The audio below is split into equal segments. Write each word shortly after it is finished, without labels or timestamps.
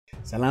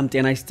ሰላም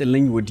ጤና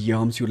ይስጥልኝ ውድ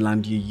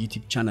የሆምስዊትላንድ ዩ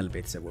YouTube Channel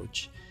ቤተሰቦች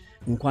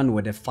እንኳን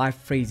ወደ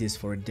 5 phrases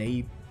for a day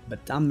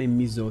በጣም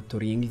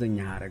የሚዘወተሩ የእንግሊዘኛ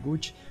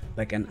ሓረጎች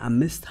በቀን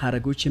 5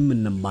 ሓረጎች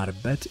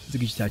የምንማርበት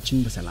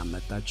ዝግጅታችን በሰላም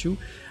መጣችሁ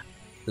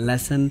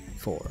lesson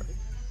 4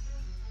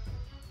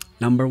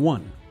 Number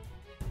 1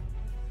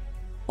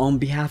 On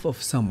behalf of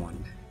someone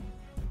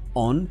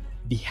On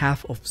behalf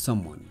of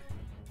someone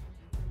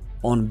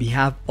On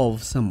behalf of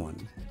someone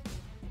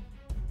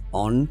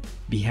On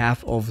behalf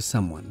of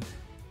someone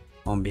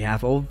On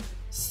behalf of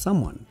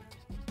someone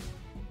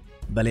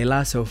በሌላ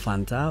ሰው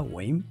ፋንታ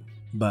ወይም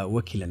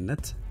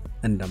በወኪልነት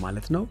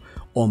እንደማለት ነው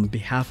on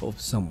behalf of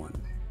someone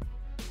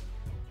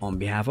on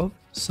behalf of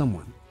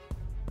someone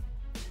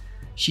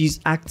She's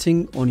acting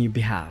on your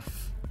behalf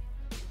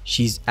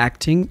She's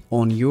acting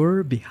on your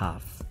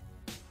behalf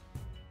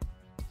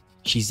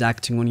She's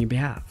acting on your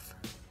behalf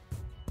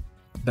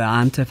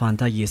በአንተ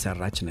ፋንታ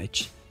እየሰራች ነች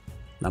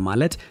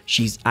ለማለት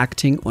she's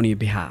acting on your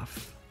behalf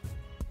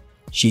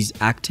She's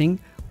acting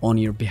on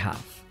your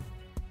behalf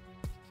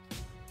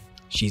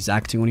She's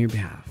acting on your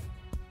behalf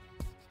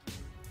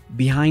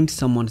Behind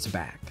someone's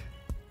back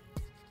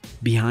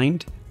Behind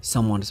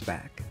someone's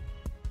back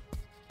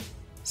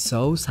So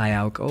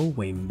ሳያውቀው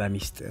ወይም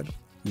በሚስጥር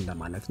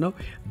እንደማለት ነው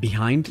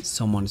Behind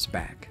someone's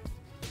back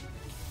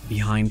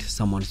Behind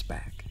someone's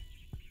back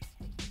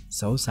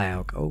So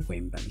ሳያውቀው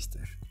ወይም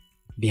በሚስጥር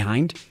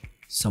Behind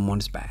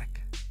someone's back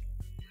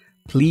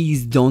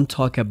Please don't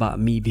talk about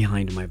me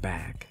behind my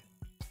back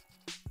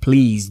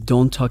Please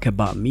don't talk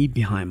about me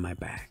behind my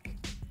back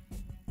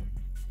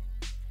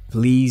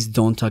Please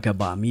don't talk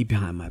about me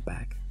behind my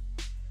back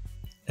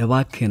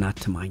እባክህን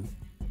አትማኝ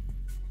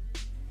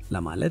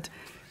ለማለት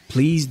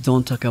Please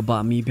don't talk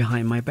about me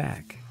behind my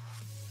back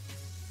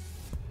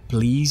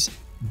Please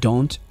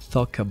don't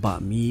talk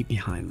about me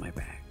behind my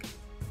back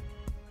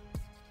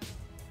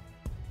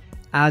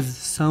As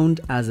sound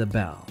as a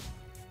bell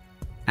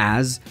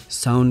As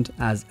sound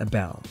as a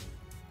bell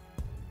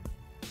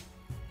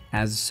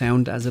As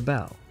sound as a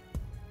bell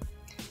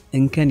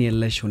እንከን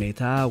የለሽ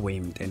ሁኔታ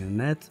ወይም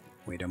ጤንነት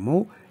ወይ ደግሞ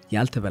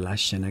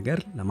ያልተበላሸ ነገር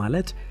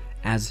ለማለት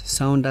as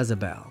sound as a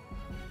bell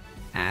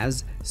as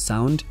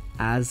sound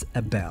as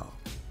a bell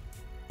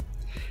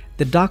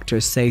The doctor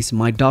says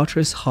my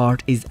daughter's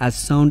heart is as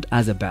sound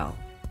as a bell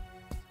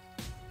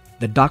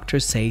The doctor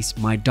says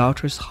my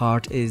daughter's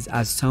heart is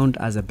as sound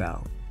as a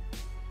bell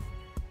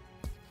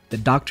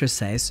The doctor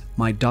says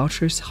my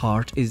daughter's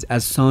heart is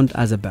as sound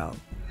as a bell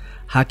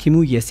ሐኪሙ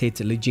የሴት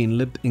ልጅን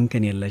ልብ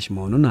እንከን የለሽ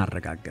መሆኑን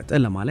አረጋገጠ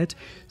ለማለት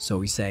so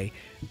we say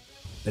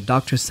The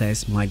doctor says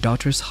my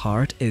daughter's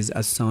heart is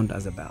as sound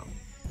as a bell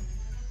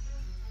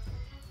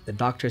The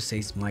doctor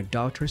says my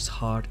daughter's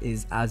heart is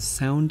as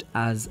sound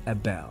as a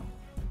bell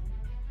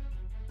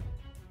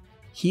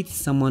Hit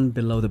someone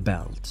below the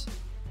belt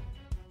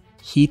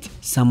Hit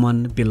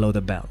someone below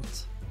the belt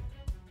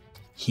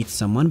Hit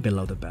someone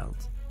below the belt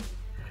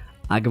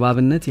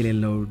አግባብነት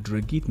የሌለው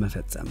ድርጊት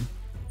መፈጸም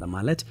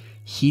ለማለት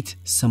hit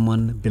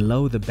someone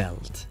below the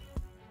belt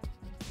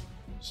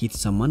hit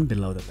someone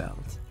below the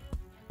belt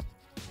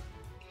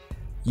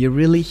You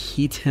really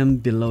hit him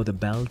below the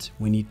belt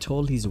when you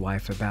told his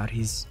wife about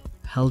his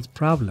health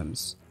problems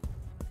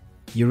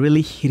You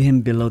really hit him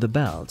below the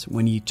belt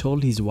when you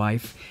told his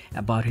wife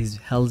about his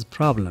health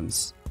problems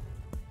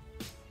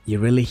You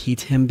really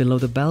hit him below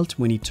the belt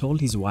when you told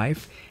his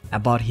wife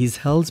about his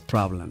health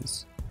problems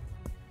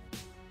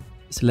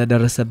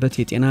ስለደረሰበት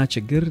የጤና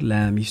ችግር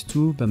ለሚስቱ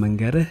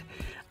በመንገርህ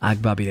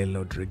አግባብ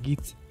የሌለው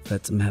ድርጊት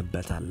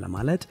ፈጽመህበታል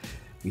ለማለት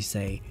we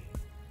say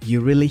you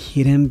really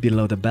hit him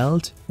below the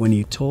belt when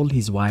you told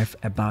his wife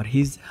about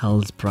his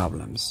health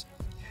problems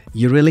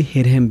You really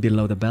hit him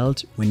below the belt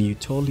when you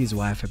told his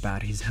wife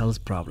about his health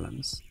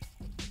problems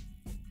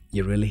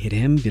You really hit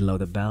him below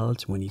the belt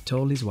when you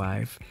told his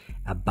wife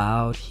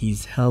about his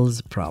health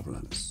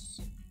problems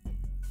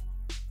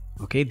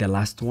Okay, the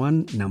last one,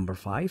 number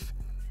 5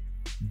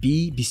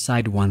 Be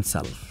beside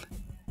oneself.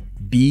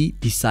 Be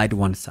beside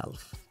oneself.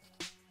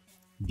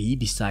 Be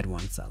beside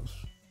oneself.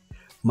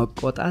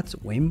 መቆጣት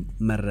ወይም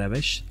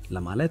መረበሽ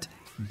ለማለት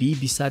be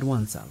beside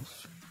oneself.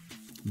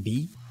 Be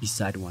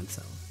beside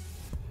oneself.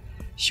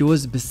 She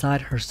was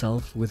beside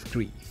herself with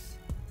grief.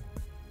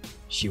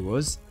 She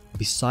was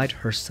beside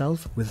herself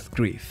with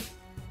grief.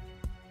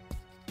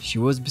 She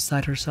was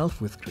beside herself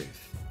with grief.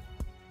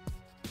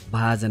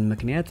 በሐዘን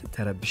ምክንያት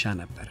ተረብሻ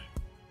ነበር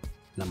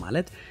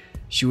ለማለት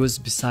She was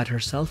beside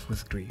herself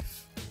with grief.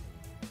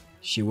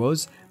 She was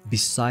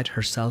beside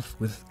herself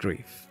with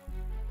grief.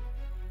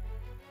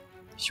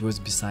 She was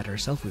beside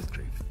herself with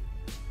grief.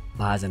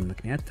 በሐዘን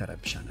ምክንያት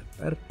ተረብሻ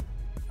ነበር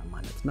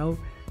ማለት ነው.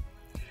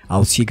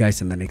 I'll see you guys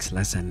in the next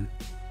lesson.